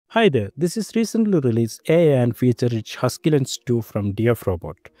Hi there, this is recently released AI and feature-rich HuskyLens 2 from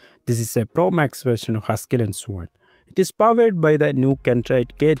Dfrobot. This is a Pro Max version of HuskyLens 1. It is powered by the new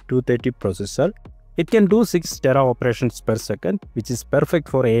Kendrite K230 processor. It can do 6 tera operations per second, which is perfect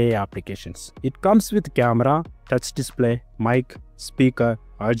for AI applications. It comes with camera, touch display, mic, speaker,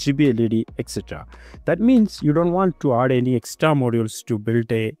 RGB LED, etc. That means you don't want to add any extra modules to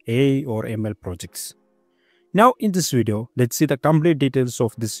build AI or ML projects. Now in this video, let's see the complete details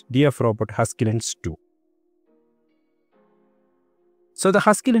of this Dfrobot HuskyLens 2. So the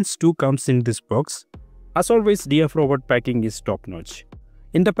HuskyLens 2 comes in this box. As always, Dfrobot packing is top notch.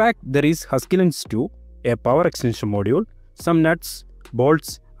 In the pack, there is HuskyLens 2, a power extension module, some nuts,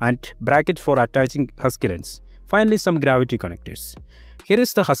 bolts and bracket for attaching HuskyLens. Finally, some gravity connectors. Here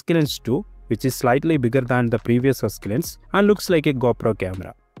is the HuskyLens 2, which is slightly bigger than the previous HuskyLens and looks like a GoPro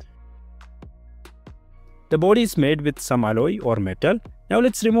camera. The body is made with some alloy or metal. Now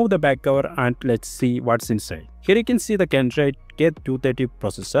let's remove the back cover and let's see what's inside. Here you can see the Kendrite K230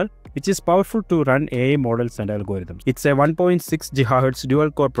 processor, which is powerful to run AI models and algorithms. It's a 1.6 GHz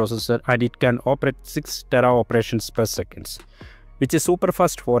dual-core processor and it can operate 6 tera operations per second, which is super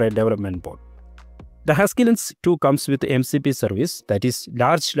fast for a development board. The HuskyLens 2 comes with MCP service, that is,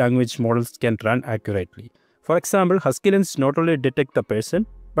 large language models can run accurately. For example, HuskyLens not only detect the person,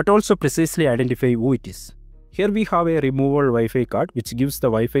 but also precisely identify who it is. Here we have a removable Wi-Fi card which gives the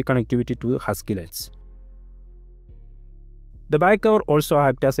Wi-Fi connectivity to the HuskyLens. The back cover also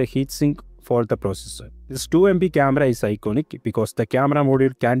acts as a heatsink for the processor. This 2 MP camera is iconic because the camera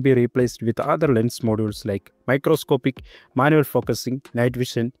module can be replaced with other lens modules like microscopic, manual focusing, night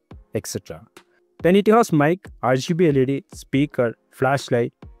vision, etc. Then it has mic, RGB LED, speaker,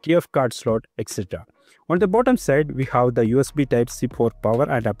 flashlight, TF card slot, etc. On the bottom side, we have the USB Type-C for power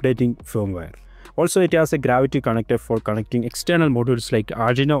and updating firmware. Also, it has a gravity connector for connecting external modules like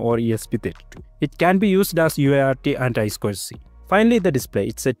Arduino or ESP32. It can be used as UART and I2C. Finally, the display.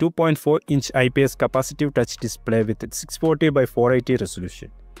 It's a 2.4-inch IPS capacitive touch display with 640 by 480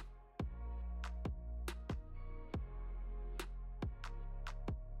 resolution.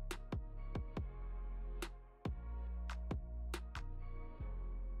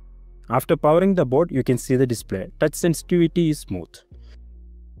 After powering the board, you can see the display. Touch sensitivity is smooth.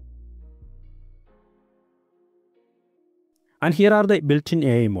 And here are the built-in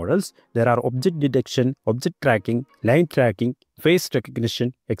AI models. There are object detection, object tracking, line tracking, face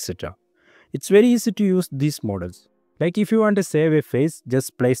recognition, etc. It's very easy to use these models. Like if you want to save a face,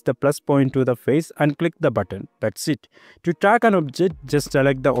 just place the plus point to the face and click the button. That's it. To track an object, just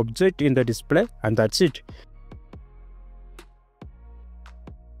select the object in the display and that's it.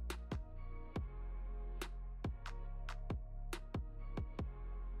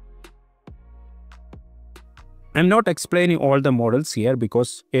 I'm not explaining all the models here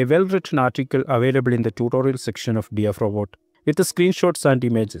because a well-written article available in the tutorial section of Dfrobot with the screenshots and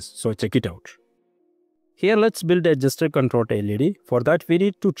images, so check it out. Here let's build a gesture control LED. For that we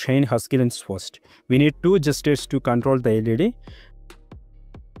need to chain HuskyLens first. We need 2 gestures to control the LED.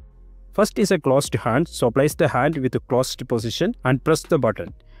 First is a closed hand, so place the hand with a closed position and press the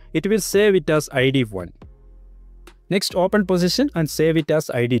button. It will save it as ID1. Next, open position and save it as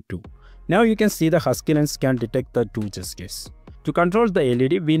ID2. Now you can see the HuskyLens can detect the 2 gestures. To control the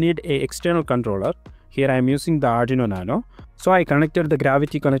LED, we need an external controller. Here I am using the Arduino Nano. So I connected the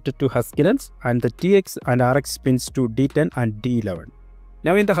gravity connector to HuskyLens and the TX and RX pins to D10 and D11.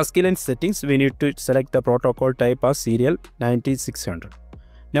 Now in the HuskyLens settings, we need to select the protocol type as serial 9600.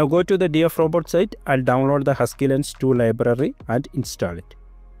 Now go to the Dfrobot site and download the HuskyLens 2 library and install it.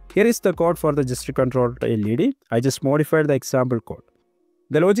 Here is the code for the gesture control LED. I just modified the example code.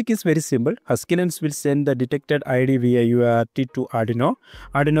 The logic is very simple. HuskyLens will send the detected ID via UART to Arduino.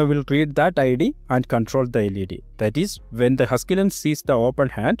 Arduino will read that ID and control the LED. That is, when the HuskyLens sees the open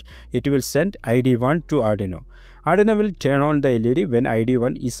hand, it will send ID1 to Arduino. Arduino will turn on the LED when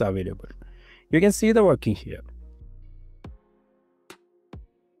ID1 is available. You can see the working here.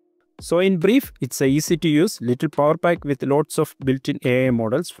 So in brief, it's a easy to use little power pack with lots of built-in AI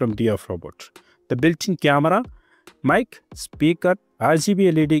models from Dfrobot. The built-in camera, mic, speaker,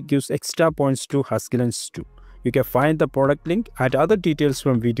 RGB LED gives extra points to HuskyLens 2. You can find the product link and other details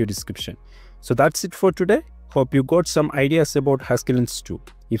from video description. So that's it for today. Hope you got some ideas about HuskyLens 2.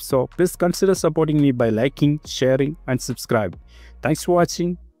 If so, please consider supporting me by liking, sharing and subscribing. Thanks for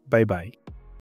watching. Bye bye.